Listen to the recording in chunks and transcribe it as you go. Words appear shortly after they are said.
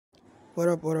What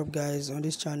up, guys? On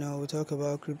this channel, we talk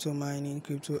about crypto mining,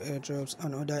 crypto airdrops,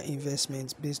 and other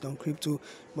investments based on crypto.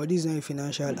 But this is not a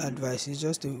financial advice, it's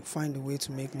just to find a way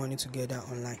to make money together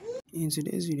online. In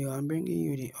today's video, I'm bringing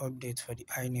you the update for the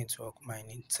iNetwork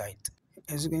mining site.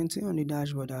 As you can see on the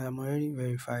dashboard, I am already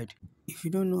verified. If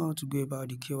you don't know how to go about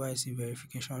the KYC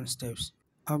verification steps,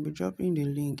 I'll be dropping the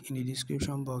link in the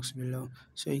description box below,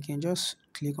 so you can just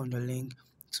click on the link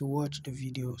to watch the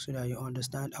video so that you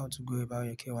understand how to go about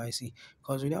your KYC.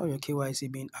 Because without your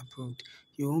KYC being approved,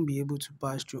 you won't be able to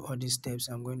pass through all these steps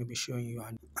I'm going to be showing you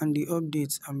and the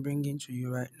updates I'm bringing to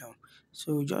you right now.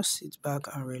 So just sit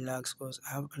back and relax because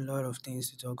I have a lot of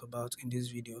things to talk about in this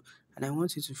video, and I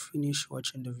want you to finish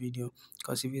watching the video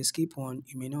because if you skip one,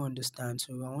 you may not understand.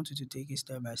 So I want you to take it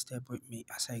step by step with me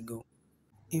as I go.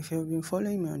 If you've been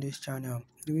following me on this channel,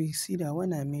 you will see that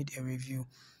when I made a review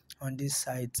on this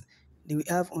site, we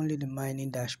have only the mining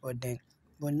dashboard then.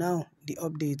 But now the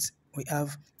updates, we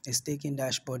have the staking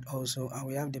dashboard also, and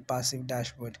we have the passive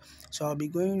dashboard. So I'll be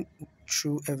going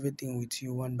through everything with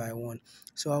you one by one.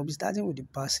 So I'll be starting with the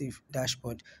passive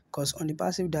dashboard, because on the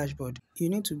passive dashboard, you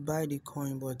need to buy the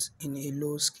coin but in a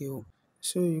low scale.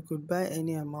 So you could buy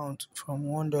any amount from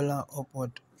 $1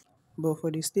 upward. But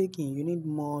for the staking, you need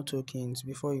more tokens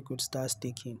before you could start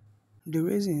staking. The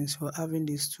reasons for having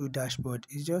these two dashboards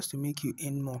is just to make you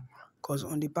earn more. Because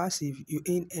on the passive, you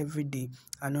earn every day,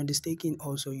 and on the staking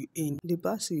also you earn. The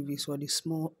passive is for the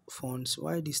small funds,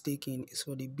 while the staking is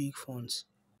for the big funds.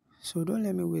 So don't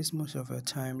let me waste much of your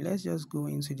time. Let's just go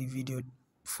into the video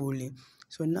fully.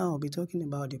 So now I'll be talking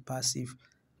about the passive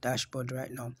dashboard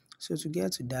right now. So to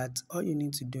get to that, all you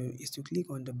need to do is to click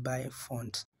on the buy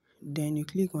font. Then you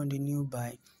click on the new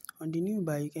buy. On the new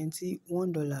buy, you can see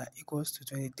 $1 equals to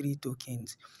 23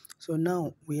 tokens. So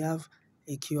now we have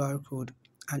a QR code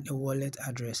and a wallet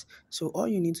address. So all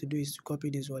you need to do is to copy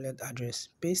this wallet address,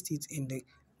 paste it in the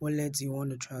wallet you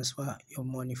want to transfer your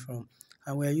money from,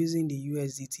 and we're using the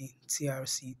USDT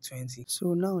TRC20.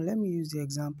 So now let me use the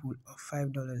example of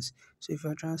 $5. So if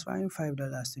you're transferring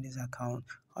 $5 to this account,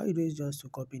 all you do is just to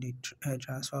copy the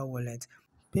transfer wallet,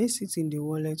 paste it in the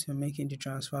wallet you're making the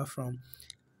transfer from.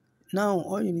 Now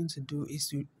all you need to do is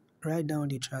to write down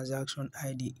the transaction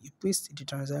ID. You paste the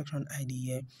transaction ID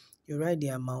here, you write the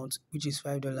amount, which is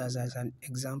 $5 as an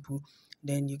example,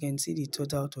 then you can see the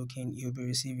total token you'll be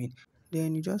receiving.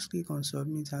 Then you just click on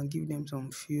submit and give them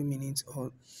some few minutes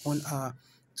or 1 hour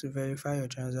to verify your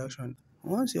transaction.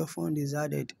 Once your fund is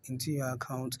added into your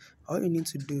account, all you need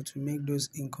to do to make those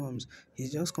incomes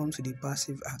is just come to the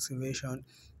passive activation,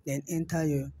 then enter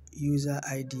your user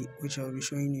ID, which I'll be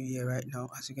showing you here right now,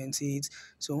 as you can see it.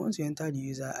 So once you enter the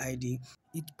user ID,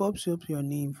 it pops up your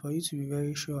name for you to be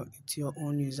very sure it's your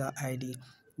own user ID.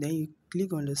 Then you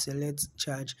click on the select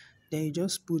charge, then you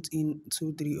just put in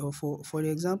 2, 3, or 4. For the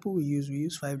example we use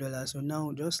 $5. So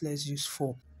now just let's use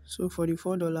 4. So for the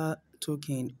 $4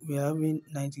 token, we're having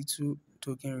 92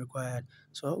 token required.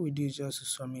 So all we do is just to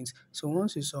submit. So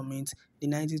once you submit, the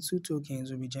 92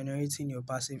 tokens will be generating your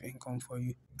passive income for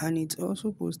you. And it's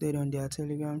also posted on their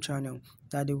Telegram channel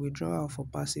that the withdrawal for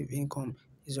passive income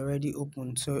is already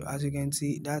open. So as you can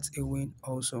see, that's a win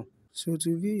also. So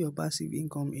to view your passive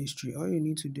income history, all you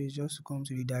need to do is just to come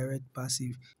to the direct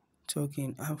passive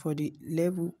token, and for the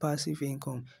level passive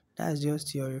income, that's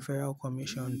just your referral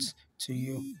commissions to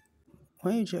you.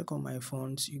 When you check on my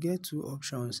funds, you get two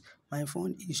options. My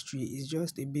fund history is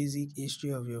just a basic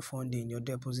history of your funding, your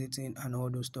depositing and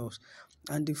all those stuff.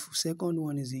 And the second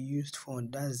one is a used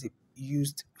fund. That's the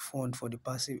used fund for the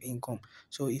passive income.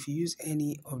 So if you use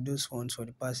any of those funds for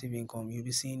the passive income, you'll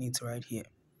be seeing it right here.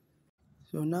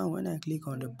 So now when I click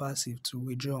on the passive to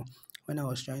withdraw, when I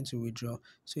was trying to withdraw,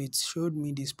 so it showed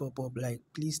me this pop-up like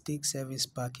please take service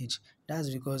package. That's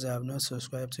because I have not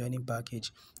subscribed to any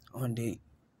package on the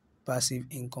passive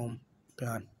income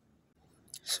plan.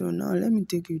 So now let me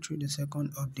take you through the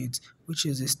second update, which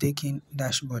is the staking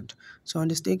dashboard. So on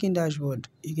the staking dashboard,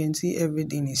 you can see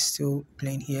everything is still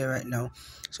plain here right now.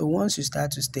 So once you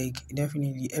start to stake,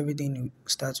 definitely everything will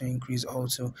start to increase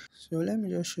also. So let me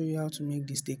just show you how to make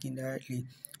the staking directly.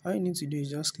 All you need to do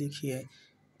is just click here,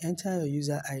 enter your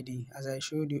user ID as I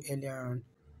showed you earlier on,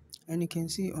 and you can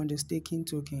see on the staking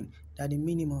token that the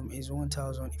minimum is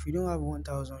 1000. If you don't have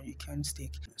 1000, you can't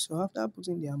stake. So after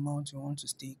putting the amount you want to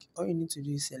stake, all you need to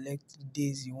do is select the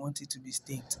days you want it to be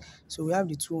staked. So we have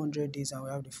the 200 days and we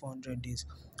have the 400 days.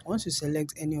 Once you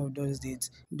select any of those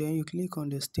dates, then you click on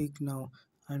the stake now,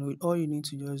 and all you need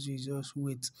to just do is just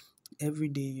wait. Every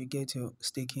day you get your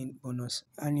staking bonus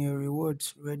and your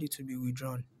rewards ready to be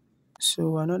withdrawn.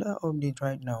 So another update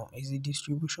right now is the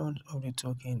distribution of the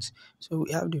tokens. So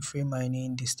we have the free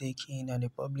mining, the staking, and the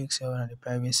public sale and the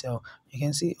private sale. You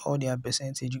can see all their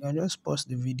percentage. You can just pause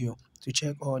the video to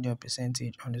check all their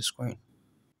percentage on the screen.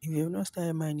 If you have not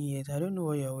started mining yet, I don't know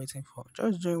what you're waiting for.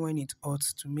 Just join when it's hot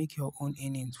to make your own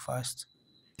earnings fast.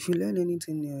 If you learned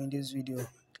anything new in this video,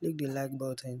 click the like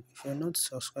button. If you're not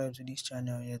subscribed to this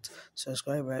channel yet,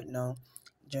 subscribe right now,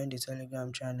 join the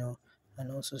Telegram channel,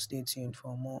 and also stay tuned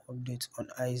for more updates on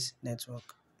ICE network.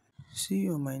 See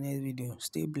you on my next video.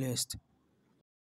 Stay blessed.